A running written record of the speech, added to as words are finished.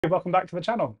Welcome back to the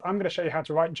channel. I'm going to show you how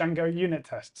to write Django unit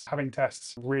tests. Having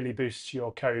tests really boosts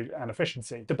your code and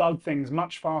efficiency. Debug things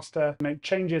much faster, make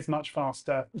changes much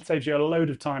faster. It saves you a load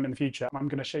of time in the future. I'm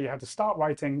going to show you how to start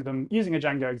writing them using a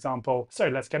Django example. So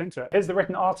let's get into it. Here's the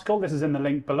written article. This is in the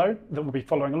link below that will be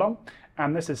following along.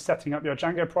 And this is setting up your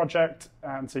Django project.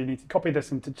 And so you need to copy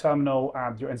this into terminal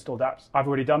and your installed apps. I've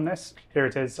already done this. Here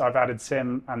it is. I've added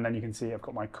sim, and then you can see I've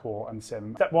got my core and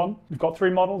sim. Step one, we've got three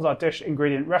models: our dish,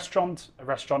 ingredient, restaurant. A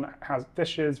restaurant has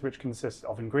dishes which consist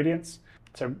of ingredients.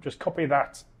 So just copy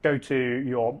that, go to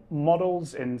your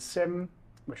models in sim,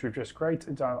 which we've just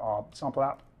created, our sample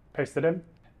app, paste it in,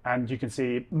 and you can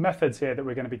see methods here that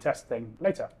we're going to be testing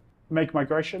later. Make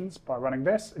migrations by running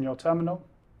this in your terminal,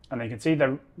 and then you can see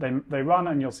they run,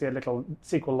 and you'll see a little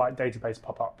SQL-like database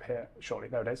pop up here shortly.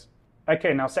 There it is.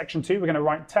 Okay, now section 2, we're going to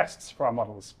write tests for our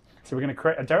models. So we're going to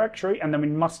create a directory, and then we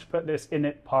must put this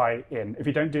init.py in. If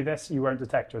you don't do this, you won't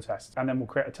detect your test. And then we'll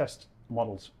create a test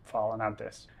models file and add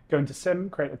this. Go into sim,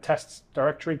 create a tests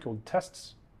directory called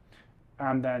tests,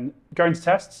 and then go into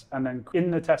tests, and then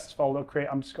in the tests folder, create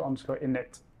underscore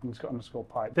init underscore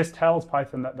py. This tells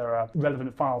Python that there are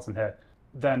relevant files in here.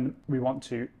 Then we want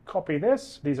to copy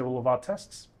this. These are all of our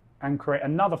tests, and create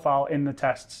another file in the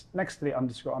tests next to the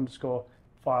underscore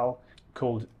file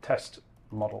called test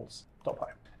models.py.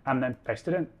 And then paste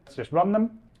it in. Let's just run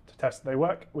them to test that they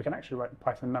work. We can actually write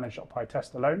python manage.py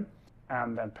test alone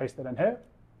and then paste it in here.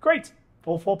 Great,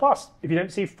 all 4 pass. If you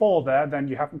don't see 4 there, then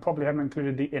you probably haven't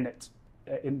included the init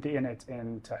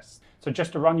in tests. So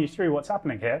just to run you through what's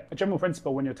happening here, a general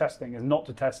principle when you're testing is not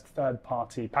to test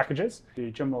third-party packages.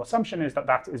 The general assumption is that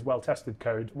that is well-tested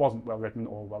code. Wasn't well written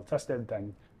or well-tested,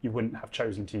 then you wouldn't have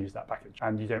chosen to use that package.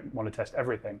 And you don't want to test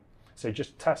everything. So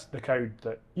just test the code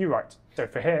that you write. So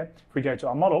for here, if we go to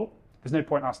our model, there's no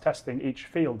point us testing each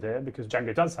field here because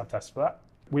Django does have tests for that.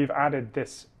 We've added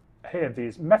this here,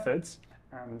 these methods,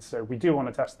 and so we do want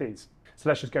to test these. So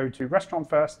let's just go to restaurant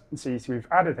first and see. So we've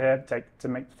added here to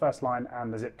make the first line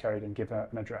and the zip code and give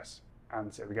an address.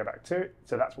 And so we go back to it.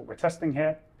 So that's what we're testing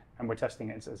here, and we're testing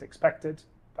it as expected,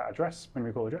 that address, when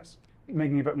we call address.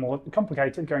 Making it a bit more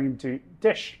complicated, going into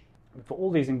dish. For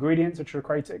all these ingredients which we're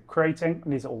creating,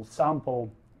 and these are all sample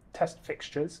test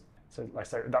fixtures. So like I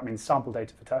say, that means sample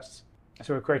data for tests.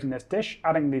 So we're creating this dish,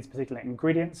 adding these particular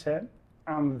ingredients here,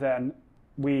 and then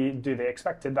we do the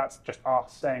expected. That's just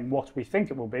us saying what we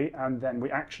think it will be, and then we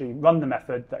actually run the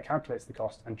method that calculates the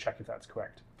cost and check if that's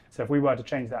correct. So if we were to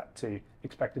change that to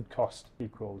expected cost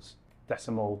equals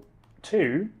decimal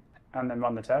 2, and then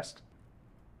run the test,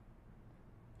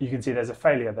 you can see there's a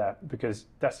failure there because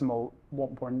decimal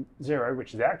 1.0,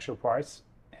 which is the actual price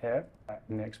here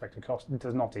in the expected cost,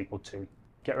 does not equal 2.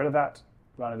 Get rid of that,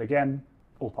 run it again,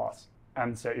 all pass.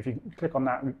 And so if you click on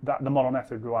that, the model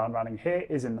method we are running here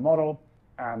is in the model,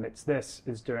 and is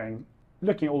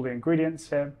looking at all the ingredients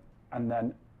here, and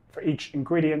then for each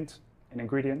ingredient in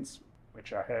ingredients,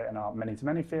 which are here in our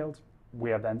many-to-many field,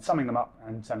 we are then summing them up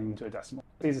and sending them to a decimal.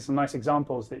 These are some nice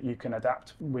examples that you can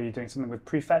adapt. We're doing something with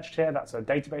prefetched here. That's a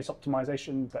database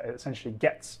optimization that essentially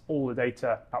gets all the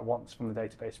data at once from the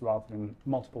database rather than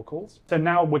multiple calls. So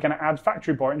now we're going to add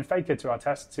FactoryBoy and Faker to our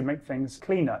test to make things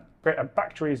cleaner. Create a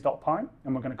factories.py,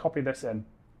 and we're going to copy this in.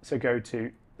 So go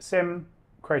to sim,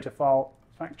 create a file,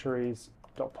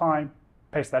 factories.py,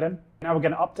 paste that in. Now we're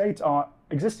going to update our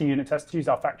existing unit tests to use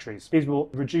our factories. These will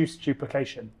reduce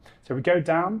duplication. So we go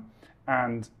down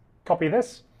and copy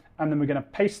this, and then we're going to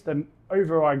paste them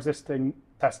over our existing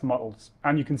test models.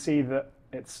 And you can see that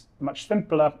it's much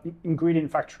simpler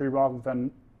ingredient factory rather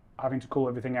than having to call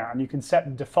everything out. And you can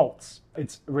set defaults.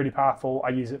 It's really powerful. I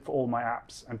use it for all my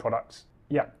apps and products.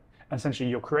 Yeah. And essentially,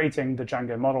 you're creating the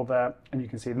Django model there, and you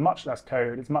can see much less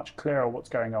code. It's much clearer what's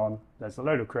going on. There's a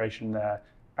load of creation there,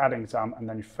 adding some, and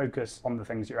then you focus on the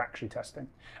things you're actually testing.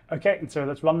 Okay, and so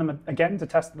let's run them again to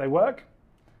test that they work.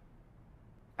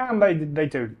 And they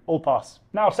do, all pass.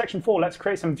 Now, section 4, let's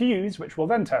create some views, which we'll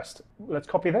then test. Let's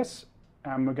copy this,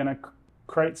 and we're going to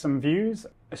create some views.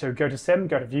 So go to sim,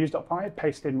 go to views.py,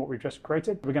 paste in what we've just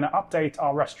created. We're going to update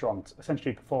our restaurant,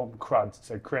 essentially perform CRUD,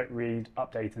 so create, read,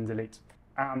 update, and delete.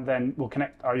 And then we'll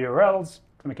connect our URLs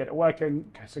to make it working.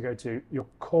 Okay, so go to your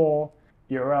core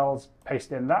URLs,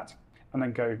 paste in that, and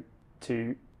then go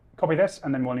to copy this,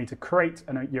 and then we'll need to create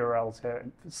an URLs here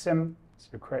in sim.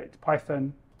 So create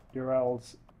Python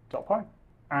URLs.py,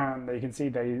 and there you can see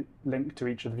they link to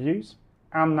each of the views.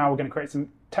 And now we're going to create some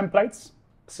templates.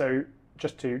 So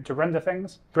just to render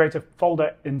things, create a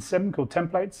folder in sim called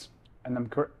templates, and then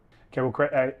we'll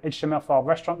create a HTML file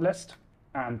restaurant list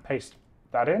and paste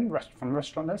that in from the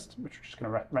restaurant list, which we're just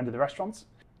going to render the restaurants.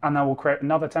 And then we'll create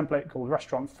another template called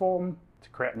restaurant form to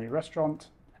create a new restaurant.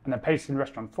 and then paste in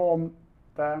restaurant form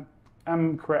there,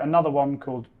 and create another one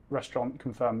called restaurant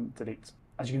confirm delete.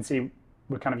 As you can see,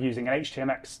 we're kind of using an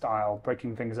HTMX style,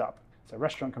 breaking things up. So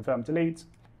restaurant confirm delete,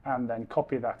 and then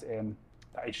copy that in,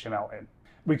 that HTML in.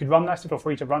 We could run this. Feel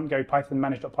free to go python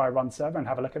manage.py run server and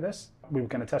have a look at this. We were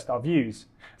going to test our views.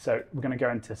 So we're going to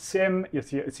go into sim. You'll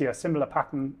see a similar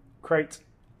pattern, create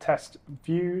test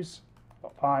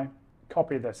views.py,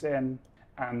 copy this in,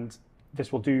 and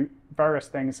this will do various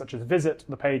things such as visit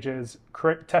the pages,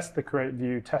 test the create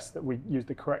view, test that we use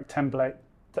the correct template,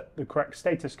 the correct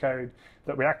status code,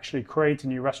 that we actually create a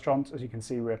new restaurant. As you can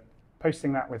see, we're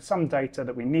posting that with some data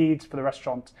that we need for the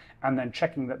restaurant, and then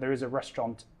checking that there is a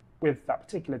restaurant with that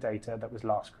particular data that was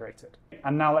last created.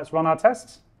 And now let's run our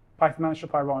tests. Python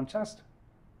manage.py run test.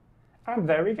 And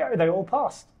there we go, they all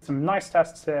passed. Some nice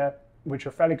tests here, which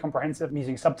are fairly comprehensive. I'm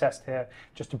using subtest here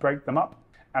just to break them up.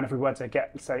 And if we were to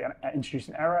introduce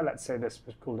an error, let's say this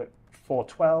was called it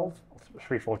 412 or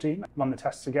 314, run the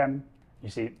tests again, you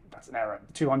see that's an error.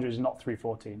 200 is not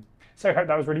 314. So I hope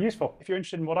that was really useful. If you're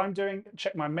interested in what I'm doing,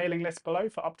 check my mailing list below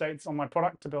for updates on my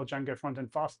product to build Django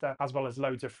frontend faster, as well as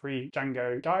loads of free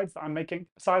Django guides that I'm making.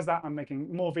 Besides that, I'm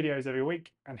making more videos every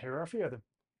week, and here are a few of them.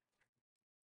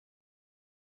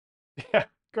 Yeah,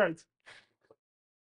 great.